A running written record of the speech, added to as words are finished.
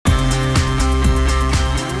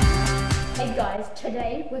guys,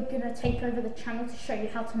 today we're going to take over the channel to show you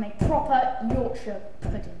how to make proper Yorkshire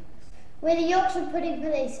puddings. We're the Yorkshire Pudding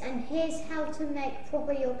Police, and here's how to make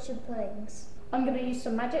proper Yorkshire puddings. I'm going to use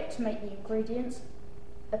some magic to make the ingredients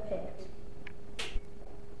appear.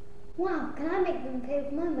 Wow, can I make them appear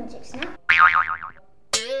with my magic snap?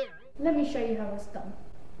 Let me show you how it's done.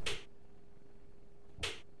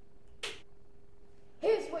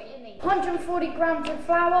 Here's what you need. 140 grams of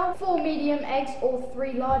flour, 4 medium eggs or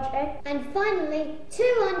 3 large eggs. And finally,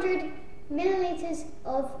 200 millilitres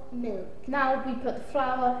of milk. Now we put the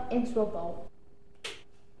flour into a bowl.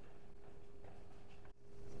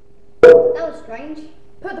 That was strange.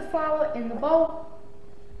 Put the flour in the bowl.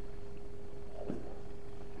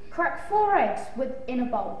 Crack 4 eggs in a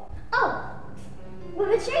bowl. Oh, with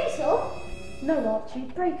a chainsaw? No, Archie,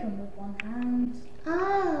 break them with one hand.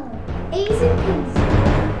 Oh, easy peasy.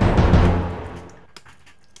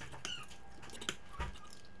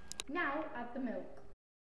 Now add the milk.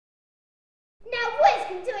 Now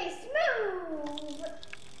whisk until it's smooth.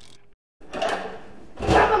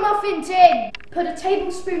 Grab a muffin tin. Put a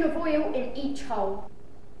tablespoon of oil in each hole.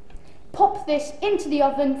 Pop this into the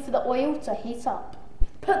oven for the oil to heat up.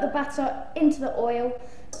 Put the batter into the oil.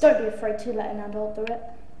 Don't be afraid to let an adult do it.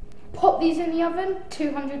 Pop these in the oven,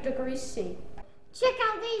 200 degrees C. Check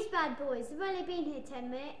out these bad boys. They've only been here 10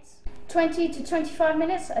 minutes. 20 to 25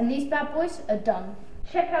 minutes and these bad boys are done.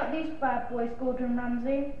 Check out these bad boys, Gordon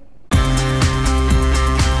Ramsay.